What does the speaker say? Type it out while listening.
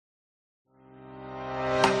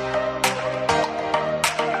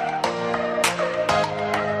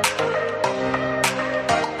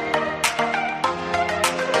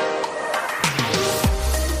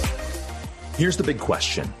Here's the big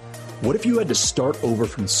question. What if you had to start over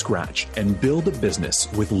from scratch and build a business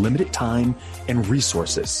with limited time and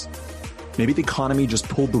resources? Maybe the economy just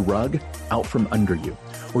pulled the rug out from under you,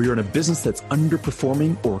 or you're in a business that's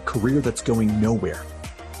underperforming or a career that's going nowhere.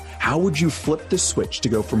 How would you flip the switch to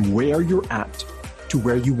go from where you're at to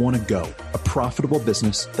where you want to go? A profitable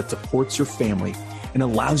business that supports your family and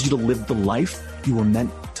allows you to live the life you were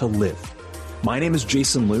meant to live. My name is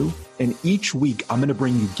Jason Liu, and each week I'm going to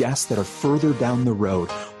bring you guests that are further down the road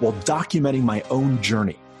while documenting my own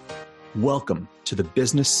journey. Welcome to the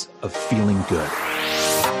business of feeling good.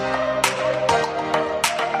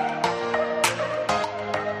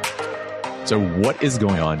 So what is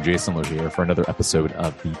going on? Jason Liu here for another episode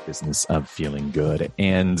of the Business of Feeling Good.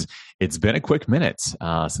 And it's been a quick minute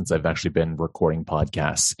since I've actually been recording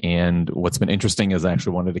podcasts. And what's been interesting is I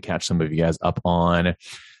actually wanted to catch some of you guys up on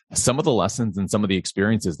some of the lessons and some of the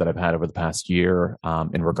experiences that I've had over the past year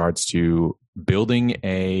in regards to building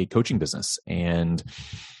a coaching business. And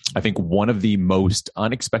I think one of the most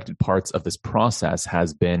unexpected parts of this process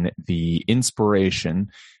has been the inspiration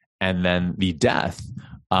and then the death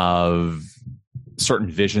of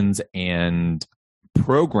certain visions and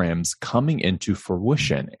programs coming into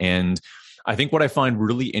fruition. And I think what I find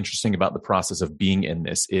really interesting about the process of being in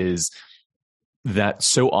this is that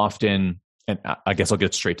so often, and I guess I'll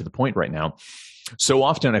get straight to the point right now. So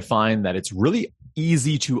often I find that it's really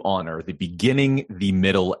easy to honor the beginning, the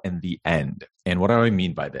middle, and the end. And what do I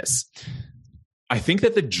mean by this? I think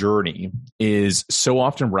that the journey is so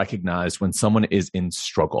often recognized when someone is in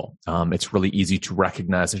struggle. It's really easy to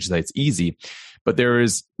recognize and say it's easy, but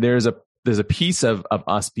there's a piece of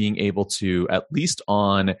us being able to, at least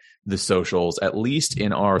on the socials, at least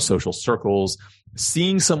in our social circles,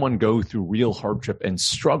 seeing someone go through real hardship and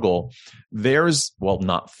struggle, there's, well,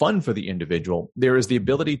 not fun for the individual. There is the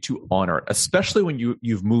ability to honor it, especially when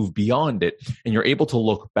you've moved beyond it and you're able to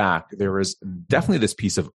look back. There is definitely this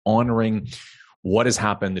piece of honoring what has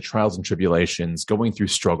happened, the trials and tribulations, going through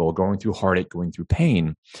struggle, going through heartache, going through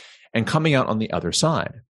pain, and coming out on the other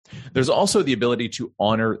side. There's also the ability to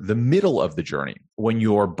honor the middle of the journey when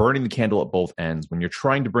you're burning the candle at both ends, when you're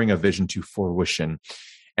trying to bring a vision to fruition.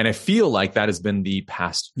 And I feel like that has been the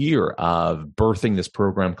past year of birthing this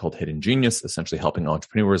program called Hidden Genius, essentially helping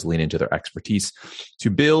entrepreneurs lean into their expertise to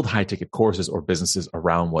build high-ticket courses or businesses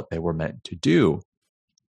around what they were meant to do.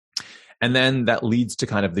 And then that leads to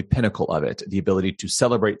kind of the pinnacle of it, the ability to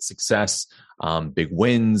celebrate success, big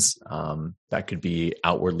wins. That could be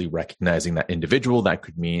outwardly recognizing that individual. That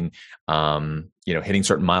could mean, hitting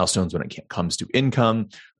certain milestones when it comes to income,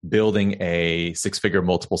 building a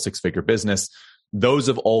multiple six-figure business. Those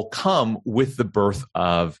have all come with the birth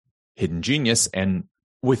of Hidden Genius and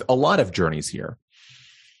with a lot of journeys here.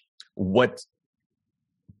 What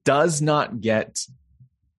does not get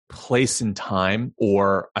place in time,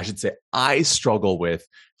 or I should say, I struggle with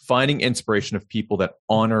finding inspiration of people that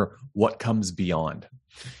honor what comes beyond.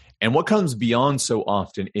 And what comes beyond so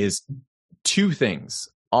often is two things.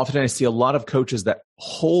 Often I see a lot of coaches that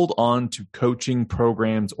hold on to coaching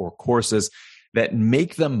programs or courses that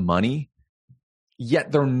make them money,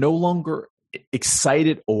 yet they're no longer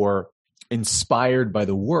excited or inspired by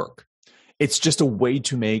the work. It's just a way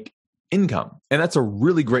to make income. And that's a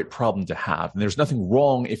really great problem to have. And there's nothing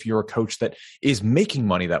wrong if you're a coach that is making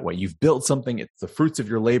money that way. You've built something, it's the fruits of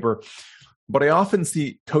your labor. But I often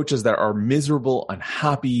see coaches that are miserable,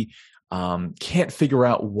 unhappy, can't figure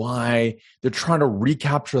out why. They're trying to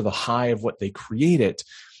recapture the high of what they created.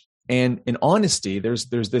 And in honesty, there's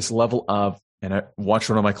this level of, and I watched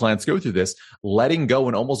one of my clients go through this, letting go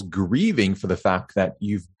and almost grieving for the fact that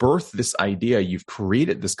you've birthed this idea, you've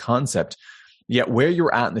created this concept, yet where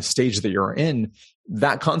you're at in the stage that you're in,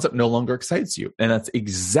 that concept no longer excites you. And that's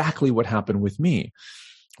exactly what happened with me,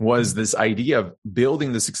 was this idea of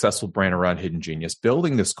building the successful brand around Hidden Genius,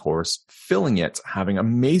 building this course, filling it, having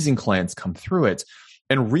amazing clients come through it,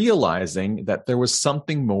 and realizing that there was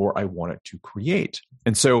something more I wanted to create.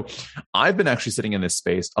 And so I've been actually sitting in this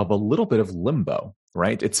space of a little bit of limbo,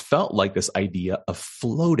 right? It's felt like this idea of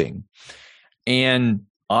floating. And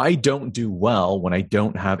I don't do well when I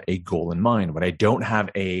don't have a goal in mind, when I don't have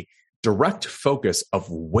a direct focus of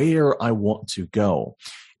where I want to go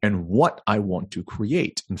and what I want to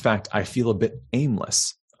create. In fact, I feel a bit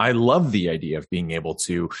aimless. I love the idea of being able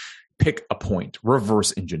to pick a point,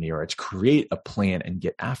 reverse engineer it, create a plan, and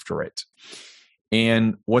get after it.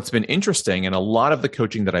 And what's been interesting, and a lot of the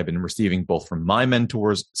coaching that I've been receiving, both from my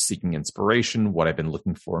mentors, seeking inspiration, what I've been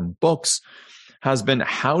looking for in books, has been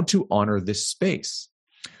how to honor this space.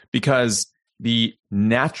 Because the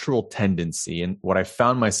natural tendency, and what I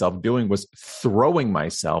found myself doing, was throwing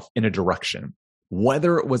myself in a direction,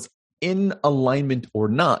 whether it was in alignment or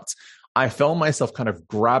not, I found myself kind of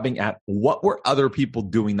grabbing at what were other people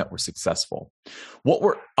doing that were successful? What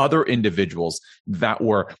were other individuals that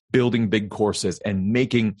were building big courses and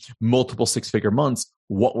making multiple six-figure months?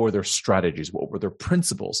 What were their strategies? What were their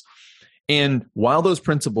principles? And while those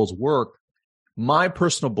principles work, my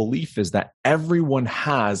personal belief is that everyone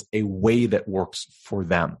has a way that works for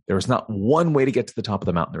them. There's not one way to get to the top of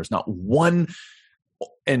the mountain. There's not one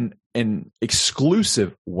an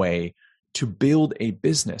exclusive way to build a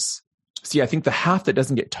business. See, I think the half that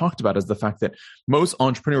doesn't get talked about is the fact that most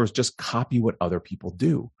entrepreneurs just copy what other people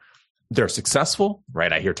do. They're successful,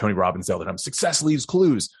 right? I hear Tony Robbins say all the time, success leaves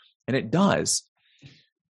clues, and it does.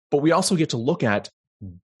 But we also get to look at,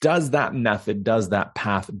 does that method, does that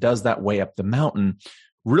path, does that way up the mountain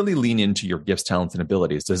really lean into your gifts, talents, and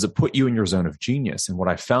abilities? Does it put you in your zone of genius? And what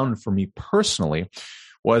I found for me personally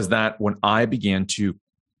was that when I began to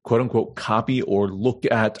quote unquote copy or look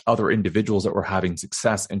at other individuals that were having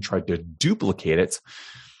success and tried to duplicate it,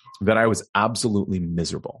 that I was absolutely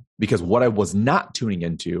miserable, because what I was not tuning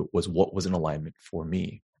into was what was in alignment for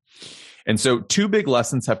me. And so two big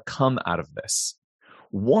lessons have come out of this.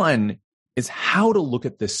 One is how to look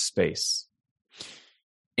at this space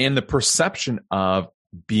and the perception of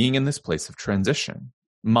being in this place of transition.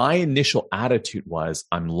 My initial attitude was,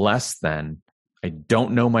 I'm less than, I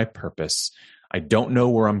don't know my purpose, I don't know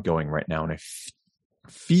where I'm going right now, and I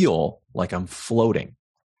feel like I'm floating.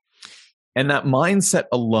 And that mindset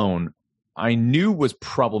alone, I knew was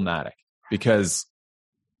problematic, because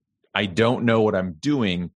I don't know what I'm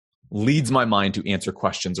doing leads my mind to answer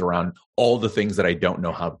questions around all the things that I don't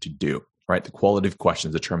know how to do, right? The quality of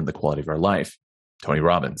questions determine the quality of our life. Tony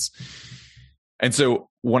Robbins. And so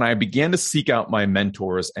when I began to seek out my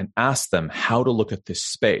mentors and ask them how to look at this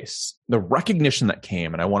space, the recognition that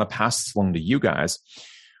came, and I want to pass this along to you guys,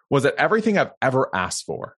 was that everything I've ever asked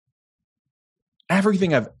for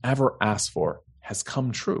has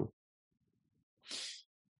come true.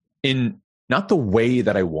 In not the way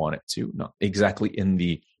that I want it to, not exactly in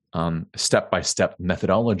the step-by-step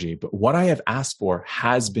methodology, but what I have asked for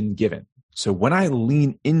has been given. So when I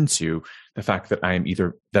lean into the fact that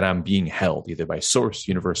I'm being held either by source,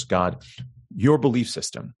 universe, God, your belief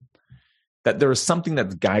system, that there is something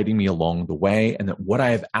that's guiding me along the way, and that what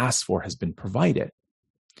I have asked for has been provided.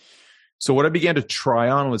 So what I began to try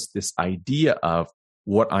on was this idea of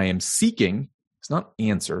what I am seeking is not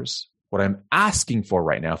answers. What I'm asking for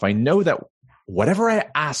right now, if I know that whatever I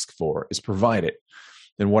ask for is provided,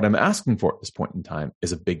 then what I'm asking for at this point in time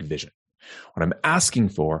is a big vision. What I'm asking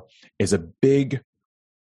for is a big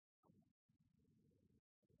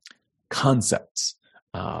concept,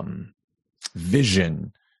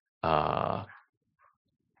 vision,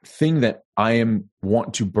 thing that I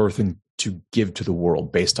want to birth and to give to the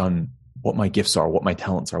world based on what my gifts are, what my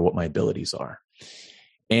talents are, what my abilities are.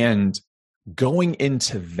 And going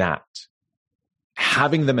into that,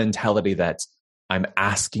 having the mentality that I'm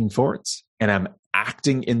asking for it and I'm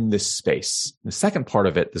acting in this space. The second part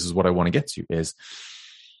of it, this is what I want to get to, is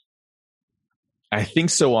I think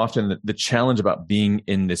so often that the challenge about being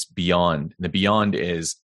in this beyond, and the beyond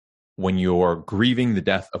is when you're grieving the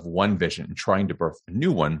death of one vision and trying to birth a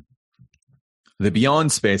new one, the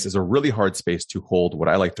beyond space is a really hard space to hold what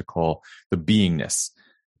I like to call the beingness,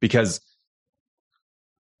 because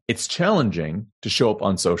it's challenging to show up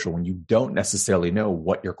on social when you don't necessarily know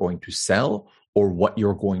what you're going to sell or what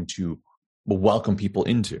you're going to welcome people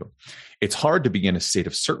into. It's hard to be in a state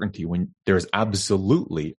of certainty when there's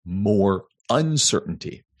absolutely more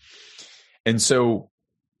uncertainty. And so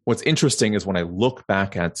what's interesting is when I look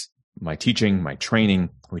back at my teaching, my training,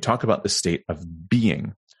 we talk about the state of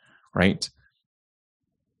being, right?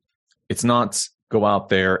 It's not go out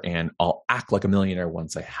there and I'll act like a millionaire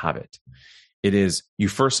once I have it. It is, you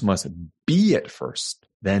first must be it first,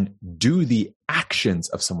 then do the actions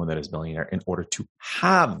of someone that is a millionaire in order to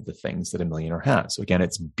have the things that a millionaire has. So again,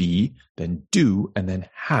 it's be, then do, and then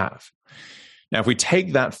have. Now, if we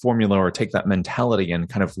take that formula or take that mentality and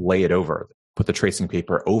kind of lay it over, put the tracing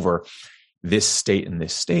paper over this state and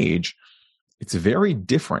this stage, it's very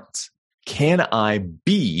different. Can I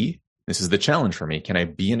be, this is the challenge for me, can I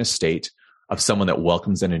be in a state of someone that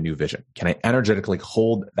welcomes in a new vision? Can I energetically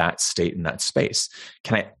hold that state in that space?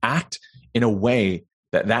 Can I act in a way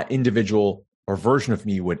that that individual or version of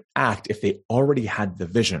me would act if they already had the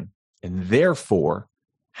vision and therefore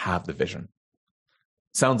have the vision?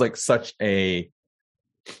 Sounds like such a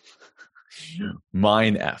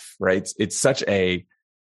mind F, right? It's such a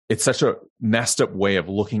messed up way of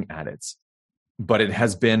looking at it, but it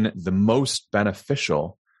has been the most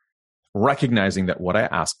beneficial, recognizing that what I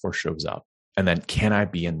ask for shows up. And then can I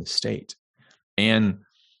be in the state? And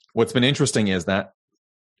what's been interesting is that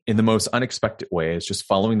in the most unexpected ways, just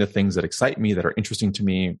following the things that excite me, that are interesting to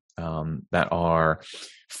me, that are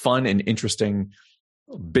fun and interesting,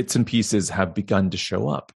 bits and pieces have begun to show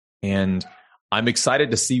up. And I'm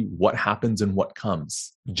excited to see what happens and what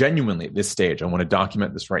comes. Genuinely, at this stage, I want to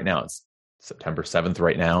document this right now. It's September 7th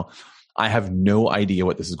right now. I have no idea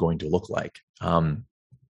what this is going to look like,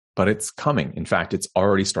 but it's coming. In fact, it's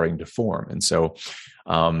already starting to form. And so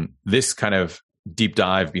this kind of deep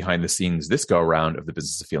dive behind the scenes, this go around of the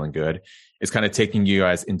Business of Feeling Good, is kind of taking you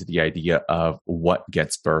guys into the idea of what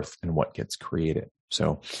gets birthed and what gets created.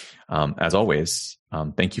 So as always,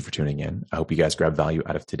 thank you for tuning in. I hope you guys grab value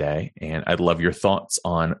out of today. And I'd love your thoughts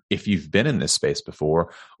on, if you've been in this space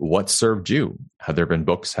before, what served you? Have there been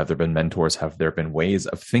books? Have there been mentors? Have there been ways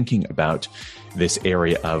of thinking about this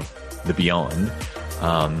area of the beyond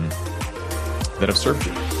that have served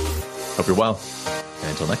you? Hope you're well. And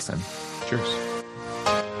until next time, cheers.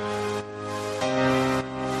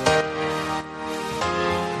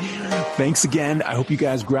 Thanks again. I hope you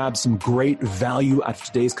guys grabbed some great value out of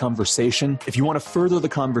today's conversation. If you want to further the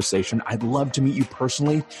conversation, I'd love to meet you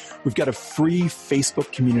personally. We've got a free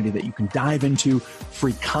Facebook community that you can dive into,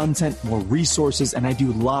 free content, more resources, and I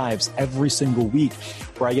do lives every single week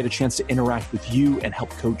where I get a chance to interact with you and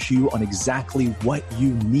help coach you on exactly what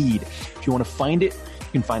you need. If you want to find it,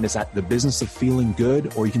 you can find us at The Business of Feeling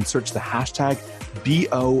Good, or you can search the hashtag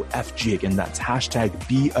BOFG. Again, that's hashtag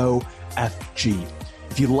BOFG.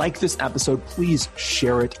 If you like this episode, please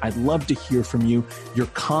share it. I'd love to hear from you. Your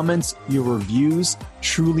comments, your reviews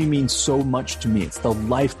truly mean so much to me. It's the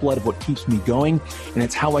lifeblood of what keeps me going, and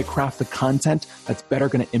it's how I craft the content that's better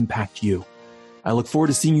going to impact you. I look forward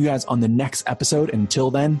to seeing you guys on the next episode.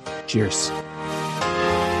 Until then, cheers.